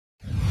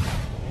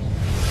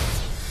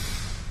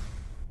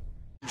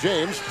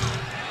James.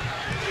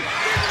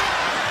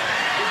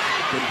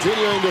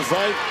 Continuing to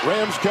fight.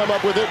 Rams come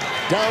up with it.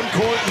 Down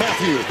court,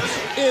 Matthews.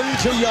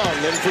 Into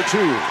Young, and for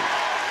two.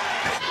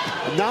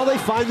 And now they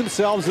find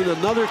themselves in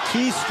another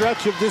key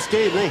stretch of this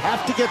game. They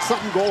have to get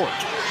something going.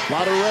 A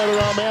lot of red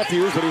around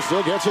Matthews, but he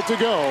still gets it to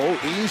go.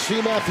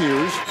 E.C.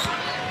 Matthews.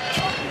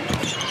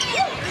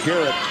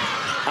 Garrett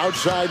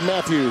outside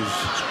Matthews.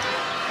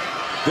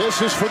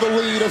 This is for the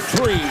lead of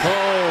 3.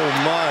 Oh,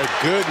 my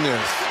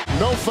goodness.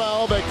 No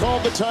foul. They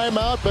called the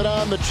timeout, but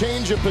on the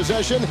change of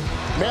possession,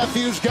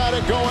 Matthews got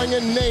it going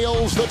and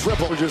nails the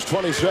triple, which is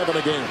 27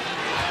 a game.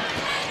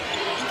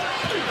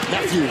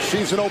 Matthews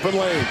sees an open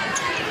lane.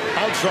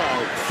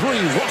 Outside, 3,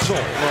 Russell.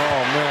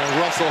 Oh, man,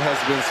 Russell has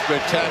been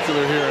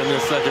spectacular here in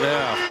this second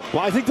half.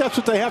 Well, I think that's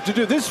what they have to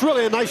do. This is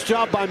really a nice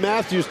job by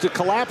Matthews to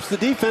collapse the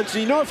defense.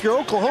 And you know, if you're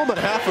Oklahoma,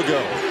 Half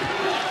ago.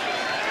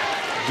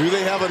 Do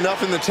they have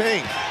enough in the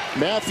tank?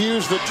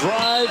 Matthews, the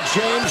drive.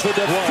 James, the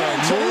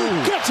defense.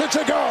 And he gets it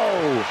to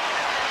go.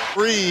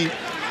 3,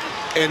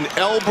 and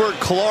Elbert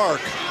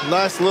Clark.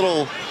 Nice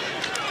little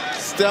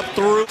step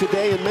through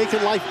today and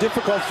making life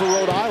difficult for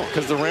Rhode Island.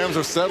 Because the Rams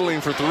are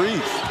settling for 3s.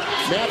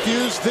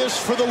 Matthews, this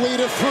for the lead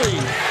of 3.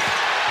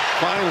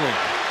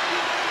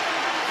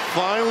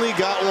 Finally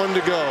got one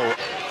to go.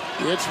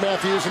 It's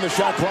Matthews, and the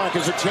shot clock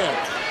is at 10.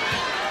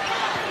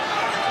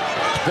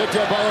 Picked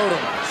up by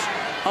Odoms.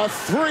 A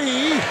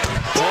 3.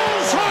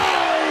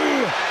 Bullseye!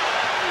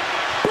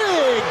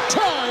 Big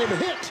time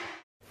hit.